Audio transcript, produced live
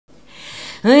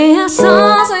We are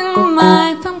sourcing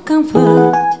life from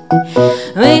comfort.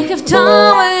 We have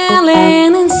traveled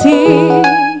land and sea.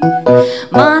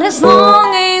 But as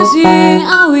long as you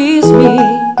are with me,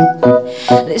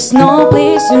 there's no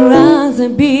place I'd rather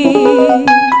be.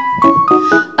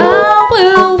 I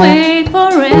will wait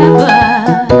forever,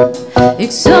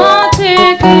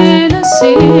 exotic in the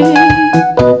sea.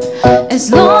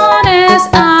 As long as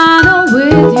I'm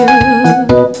with you,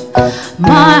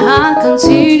 my heart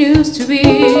continues to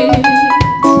beat.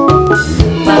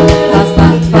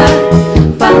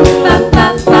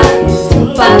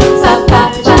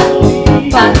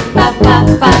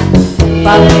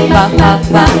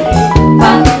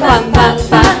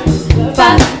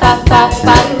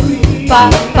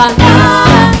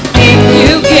 If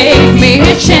you gave me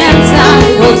a chance, I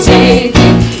will take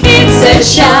it. It's a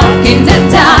shock in the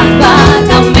dark, but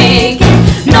I'll make it.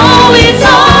 No, it's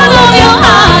all of your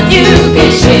heart. You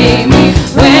can shake me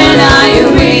when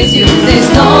I'm with you. There's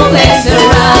no place I'd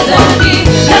rather be.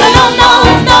 No, no, no,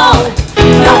 no,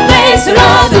 no place I'd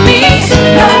rather be.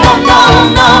 No, no, no,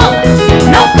 no,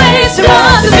 no place I'd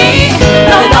rather be.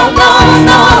 No, no, no,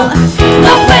 no,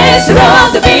 no place I'd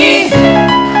rather be.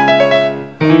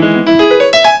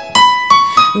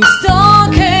 We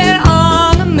started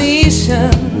on a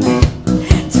mission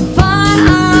to find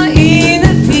our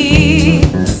inner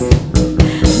peace,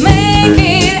 make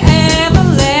it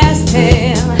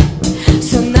everlasting,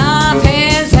 so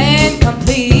nothing's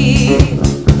incomplete.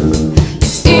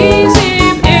 It's easy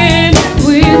in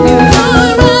with you,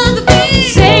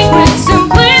 sacred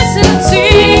simplicity.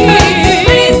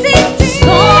 As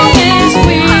long as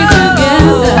we're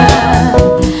together,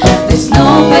 there's no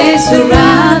place I'd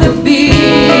rather be.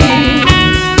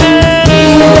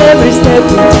 Every step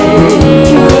we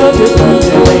take, love is on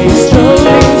the way,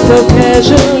 strolling so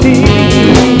casually.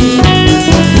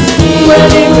 When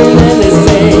even when they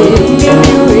say, you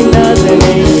in other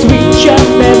names, switch up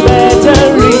and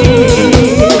battery.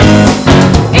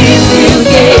 If you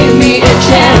gave me a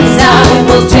chance, I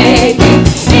will take it.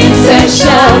 It's a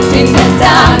shout in the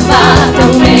dark, but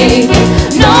I'll make it.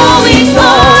 No, it's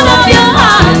all of your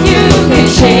heart. You can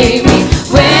shake me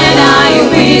when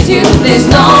I'm with you. There's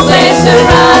no place I'd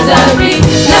rather be.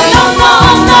 No, no, no,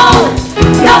 no,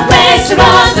 no place I'd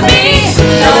rather be.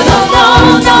 No, no, no,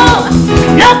 no,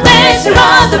 no place I'd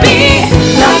rather be.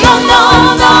 No, no, no,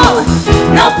 no,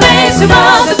 no place I'd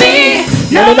rather be.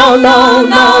 No, no, no,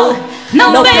 no,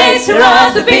 no place I'd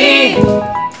rather be.